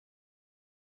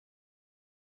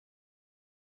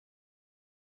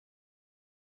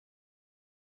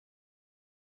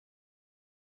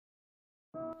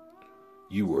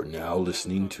You are now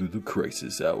listening to the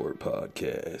Crisis Hour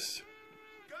podcast.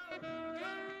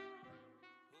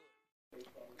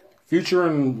 Future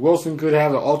and Wilson could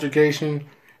have an altercation,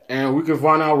 and we could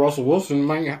find out Russell Wilson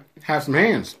might have some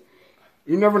hands.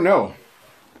 You never know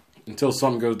until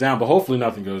something goes down, but hopefully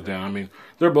nothing goes down. I mean,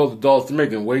 they're both adults. They're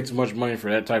making way too much money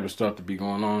for that type of stuff to be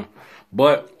going on.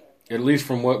 But at least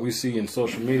from what we see in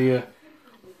social media,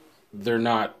 they're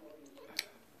not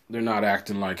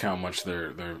acting like how much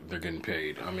they're getting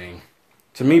paid. I mean,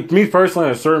 to me personally,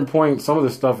 at a certain point, some of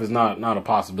this stuff is not a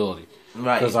possibility.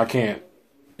 Right. Because I can't.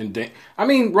 I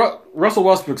mean, Russell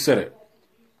Westbrook said it.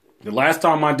 The last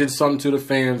time I did something to the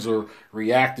fans or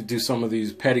reacted to some of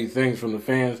these petty things from the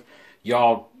fans,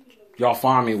 y'all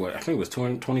fined me what? I think it was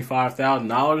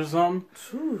 $25,000 or something.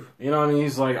 Whew. You know what I mean?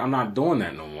 He's like, I'm not doing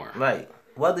that no more. Right.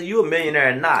 Whether you a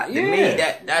millionaire or not, to me,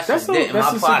 that's just debt in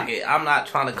my pocket. I'm not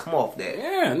trying to come off that.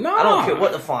 Yeah, no. I don't care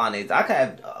what the fine is. I could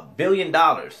have $1 billion.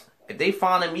 If they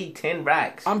fining me 10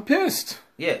 racks, I'm pissed.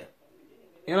 Yeah.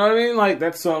 You know what I mean? Like,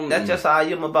 that's just how I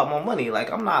am about my money.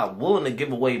 Like, I'm not willing to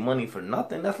give away money for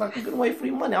nothing. That's like giving away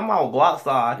free money. I'm not gonna go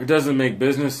outside. It doesn't make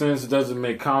business sense. It doesn't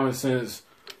make common sense.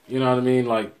 You know what I mean?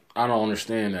 Like, I don't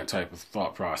understand that type of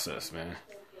thought process, man.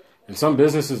 And some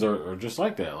businesses are just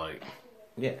like that. Like,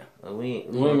 yeah, we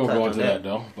ain't gonna go into that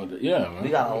though. But yeah, man. We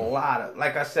got a lot of,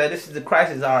 like I said, this is the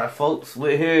crisis hour, folks.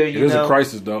 We're here. It is a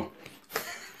crisis though.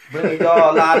 Bringing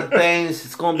y'all a lot of things.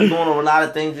 It's gonna be going on a lot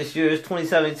of things this year. It's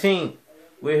 2017.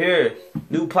 We're here.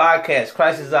 New podcast,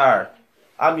 Crisis Hour.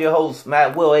 I'm your host,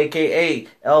 Matt Will, a.k.a.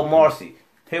 L. Marcy.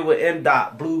 Here with M.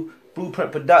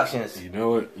 Blueprint Productions. You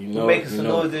know it. We're making some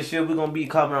noise this year. We're going to be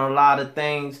covering a lot of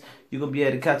things. You're going to be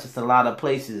able to catch us in a lot of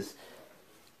places.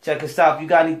 Check us out. If you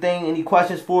got any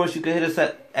questions for us, you can hit us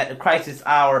at the Crisis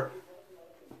Hour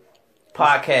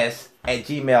podcast at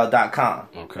gmail.com.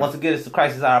 Okay. Once again, it's the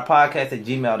Crisis Hour podcast at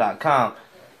gmail.com.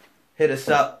 Hit us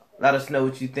up. Let us know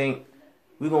what you think.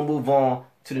 We're going to move on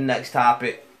to the next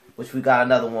topic, which we got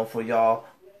another one for y'all.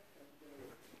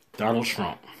 Donald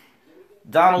Trump.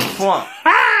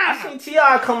 I seen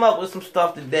T.I. come up with some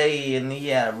stuff today, and he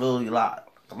had a lot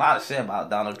to say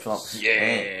about Donald Trump. Yeah.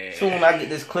 And soon I get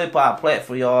this clip, I'll play it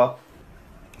for y'all.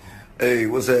 Hey,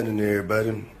 what's happening,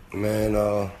 everybody?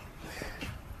 Man,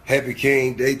 happy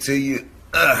King Day to you.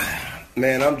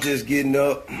 Man, I'm just getting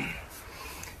up,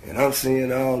 and I'm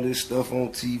seeing all this stuff on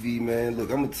TV, man.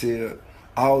 Look, I'm going to tell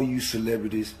all you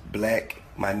celebrities, black,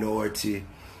 minority,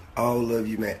 all of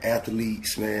you, man,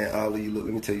 athletes, man, all of you, look,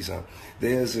 let me tell you something.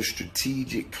 There's a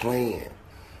strategic plan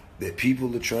that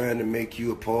people are trying to make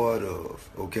you a part of,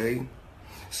 okay?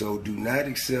 So do not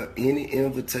accept any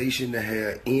invitation to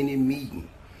have any meeting,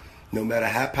 no matter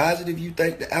how positive you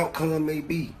think the outcome may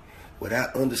be,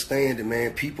 without understanding,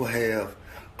 man, people have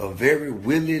a very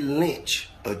Willie Lynch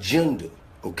agenda,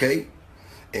 okay?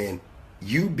 And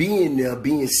you being there,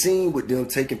 being seen with them,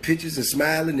 taking pictures and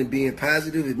smiling and being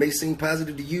positive, it may seem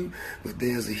positive to you, but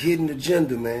there's a hidden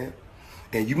agenda, man.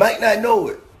 And you might not know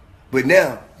it, but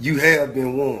now you have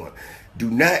been warned. Do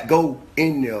not go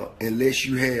in there unless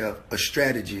you have a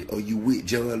strategy or you with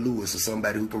John Lewis or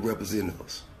somebody who can represent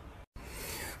us.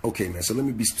 Okay, man, so let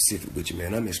me be specific with you,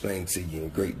 man. I'm explaining to you in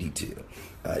great detail.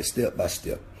 All right, step by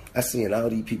step. I seen all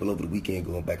these people over the weekend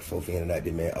going back and forth in and out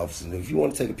there, man, officers. And if you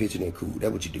want to take a picture, then cool.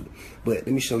 That's what you do. But let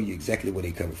me show you exactly where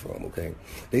they coming from, okay?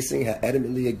 They seen how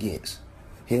adamantly against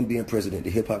him being president, the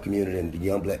hip-hop community and the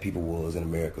young black people was in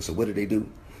America. So what do? They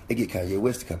get Kanye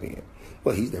West to come in.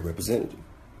 Well, he's their representative.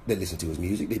 They listen to his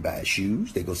music. They buy his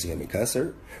shoes. They go see him in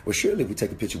concert. Well, surely if we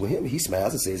take a picture with him, he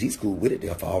smiles and says he's cool with it.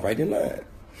 They'll fall right in line.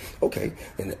 Okay.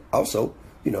 And also,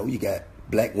 you know, you got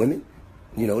black women.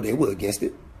 You know, they were against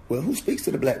it. Well, who speaks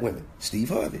to the black women? Steve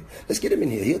Harvey. Let's get him in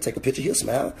here. He'll take a picture. He'll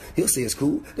smile. He'll say it's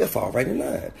cool. They'll fall right in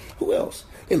line. Who else?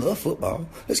 They love football.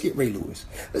 Let's get Ray Lewis.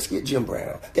 Let's get Jim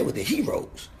Brown. They were the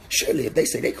heroes. Surely if they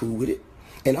say they cool with it.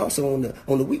 And also on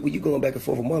the week where you going back and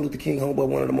forth with Martin Luther King, homeboy,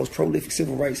 one of the most prolific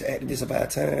civil rights activists of our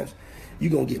times, you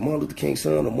going to get Martin Luther King's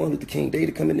son or Martin Luther King Day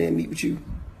to come in there and meet with you?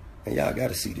 And y'all got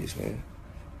to see this, man.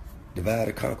 Divide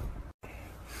or conquer.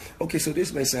 Okay, so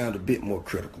this may sound a bit more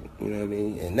critical, you know what I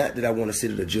mean? And not that I want to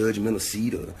sit at a judgmental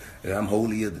seat or that I'm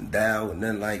holier than thou or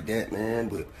nothing like that, man.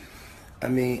 But, I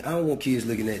mean, I don't want kids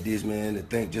looking at this, man, and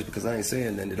think just because I ain't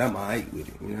saying nothing that I'm all right with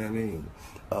it, you know what I mean?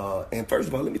 And first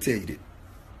of all, let me tell you this.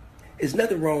 There's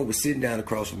nothing wrong with sitting down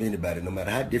across from anybody, no matter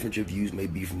how different your views may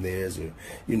be from theirs or,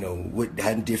 you know,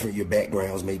 how different your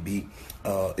backgrounds may be.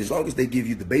 As long as they give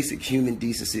you the basic human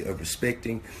decency of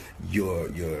respecting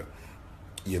your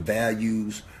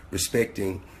values,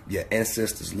 respecting your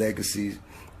ancestors' legacies,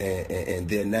 and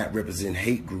they're not representing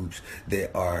hate groups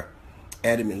that are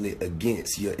adamantly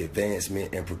against your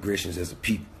advancement and progressions as a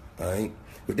people. All right.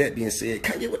 With that being said,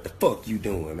 Kanye, what the fuck you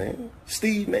doing, man?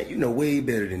 Steve, man, you know way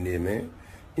better than this, man.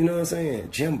 You know what I'm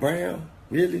saying? Jim Brown,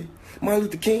 really? Martin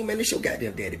Luther King, man, this your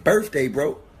goddamn daddy birthday,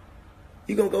 bro.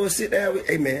 You gonna go and sit down with,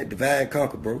 hey, man, divide and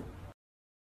conquer, bro.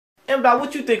 And about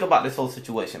what you think about this whole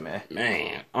situation, man?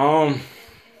 Man,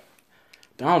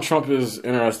 Donald Trump is an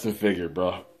interesting figure,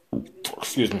 bro.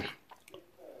 Excuse me.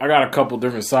 I got a couple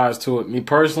different sides to it. Me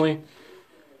personally,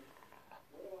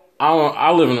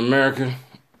 I live in America.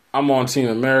 I'm on Team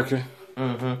America.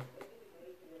 Mm-hmm.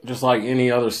 Just like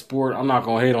any other sport, I'm not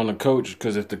gonna hate on the coach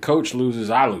because if the coach loses,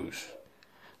 I lose.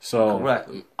 So Correct.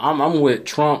 I'm with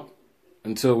Trump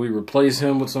until we replace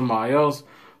him with somebody else.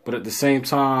 But at the same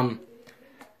time,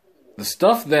 the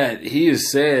stuff that he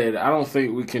has said, I don't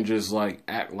think we can just like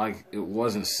act like it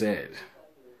wasn't said.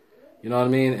 You know what I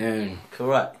mean? And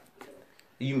correct.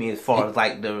 You mean as far as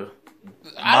like the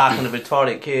mocking the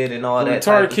retarded kid and all that?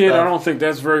 Retarded kid, stuff? I don't think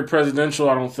that's very presidential.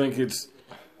 I don't think it's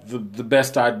the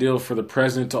best ideal for the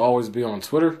president to always be on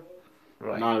Twitter.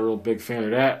 Right. Not a real big fan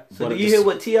of that. So did you hear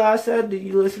what T.I. said? Did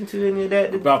you listen to any of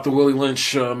that? About the Willie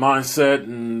Lynch mindset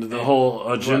and the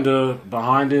whole agenda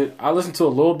behind it? I listened to a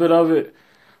little bit of it.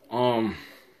 I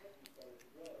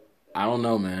don't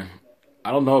know, man.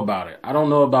 I don't know about it. I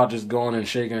don't know about just going and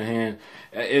shaking a hand.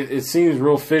 It seems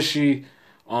real fishy.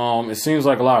 It seems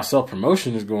like a lot of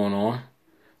self-promotion is going on,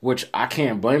 which I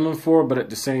can't blame him for, but at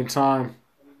the same time,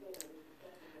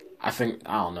 I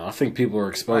don't know. I think people are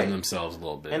exposing themselves a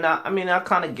little bit. And I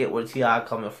kind of get where T.I.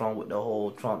 coming from with the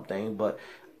whole Trump thing, but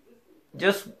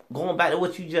just going back to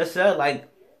what you just said, like,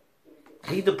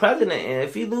 he's the president, and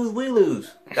if he lose, we lose.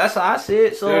 That's how I see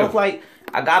it. So it's like,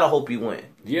 I gotta hope he win,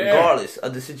 regardless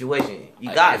of the situation.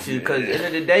 You got to, because at the end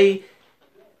of the day,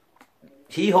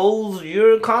 he holds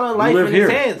your kind of life in his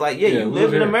hands. Like, you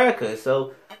live in America,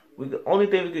 so the only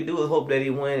thing we could do is hope that he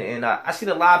win. And I seen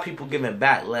a lot of people giving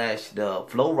backlash to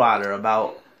Flo Rida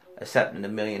about accepting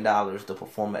 $1 million to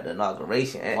perform at the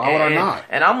inauguration. And, why would I not?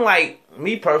 And I'm like,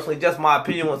 me personally, just my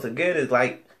opinion once again is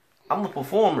like, I'm a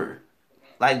performer.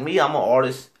 Like me, I'm an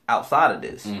artist outside of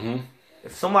this. Mm-hmm.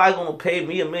 If somebody's gonna pay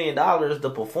me $1 million to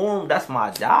perform, that's my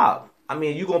job. I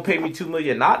mean, you gonna pay me $2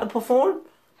 million not to perform?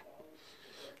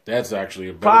 That's actually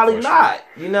a better Probably question. not.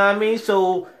 You know what I mean?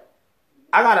 So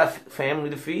I got a family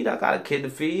to feed. I got a kid to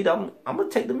feed. I'm gonna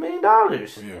take the $1 million.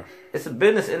 Yeah. It's a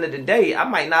business. End of the day, I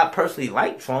might not personally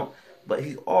like Trump, but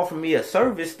he's offering me a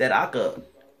service that I could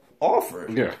offer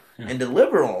and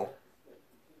deliver on.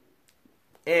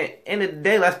 And end of the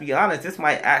day, let's be honest, this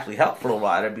might actually help Flo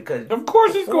Rida because of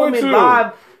course he's going to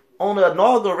live on the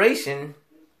inauguration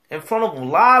in front of a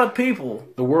lot of people,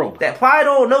 the world that probably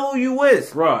don't know who you is.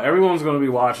 Bro, everyone's going to be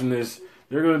watching this.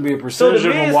 There's going to be a percentage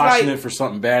of them watching it for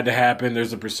something bad to happen.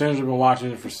 There's a percentage of them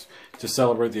watching it to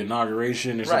celebrate the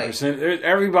inauguration. There's a percent.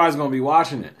 Everybody's going to be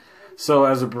watching it. So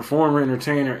as a performer,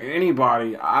 entertainer,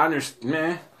 anybody, I understand,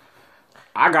 man.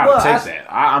 I gotta take that.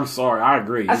 I'm sorry. I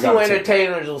agree. I see what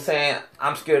entertainers will saying,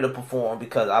 I'm scared to perform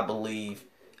because I believe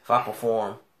if I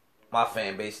perform, my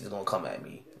fan base is gonna come at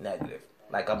me negative.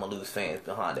 Like I'm gonna lose fans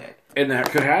behind that. And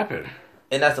that could happen.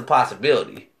 And that's a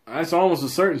possibility. That's almost a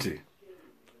certainty.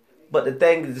 But the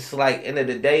thing is, it's like, end of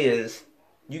the day is,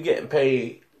 you getting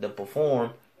paid to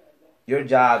perform. Your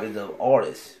job is an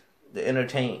artist, to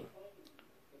entertain.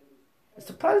 It's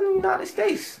the president of the United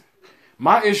States.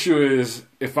 My issue is,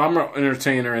 if I'm an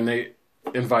entertainer and they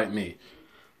invite me,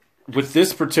 with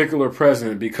this particular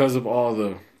president, because of all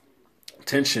the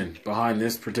tension behind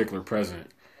this particular president,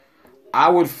 I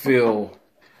would feel,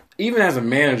 even as a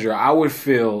manager, I would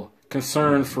feel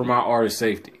concerned for my artist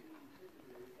safety.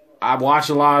 I watch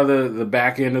a lot of the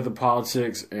back end of the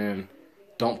politics and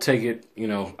don't take it,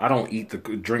 I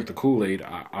don't drink the Kool-Aid.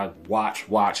 I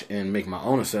watch and make my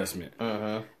own assessment.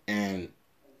 And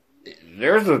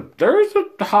there's a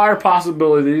higher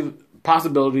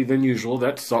possibility than usual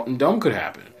that something dumb could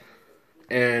happen.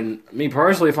 And me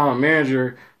personally, if I'm a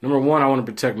manager, number one, I want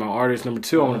to protect my artists. Number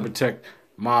two, I want to protect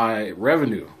my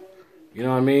revenue. You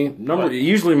know what I mean?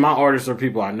 Usually my artists are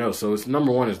people I know, so it's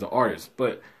number one is the artist.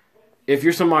 But if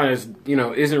you're somebody that's,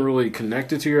 isn't really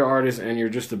connected to your artist and you're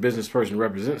just a business person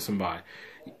representing somebody,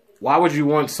 why would you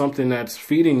want something that's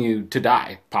feeding you to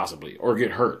die, possibly, or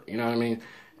get hurt? You know what I mean?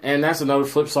 And that's another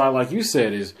flip side, like you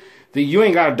said, is that you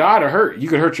ain't got to die to hurt. You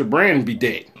could hurt your brand and be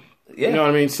dead. Yeah. You know what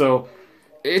I mean? So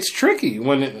it's tricky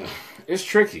it's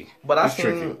tricky. But I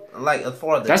think, like, as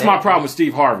far as that's my problem with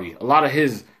Steve Harvey. A lot of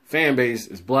his fan base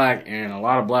is black, and a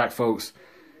lot of black folks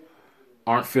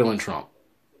aren't feeling Trump.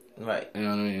 Right. You know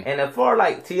what I mean? And as far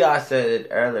like T.I. said it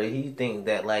earlier, he thinks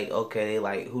that, like, okay,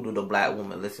 like, who do the black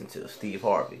women listen to? Steve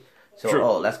Harvey. So, True.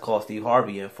 let's call Steve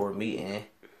Harvey in for a meeting.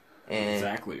 And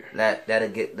Exactly. that'll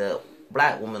get the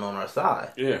black woman on our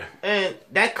side. Yeah. And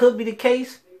that could be the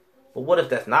case, but what if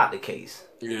that's not the case?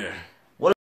 Yeah.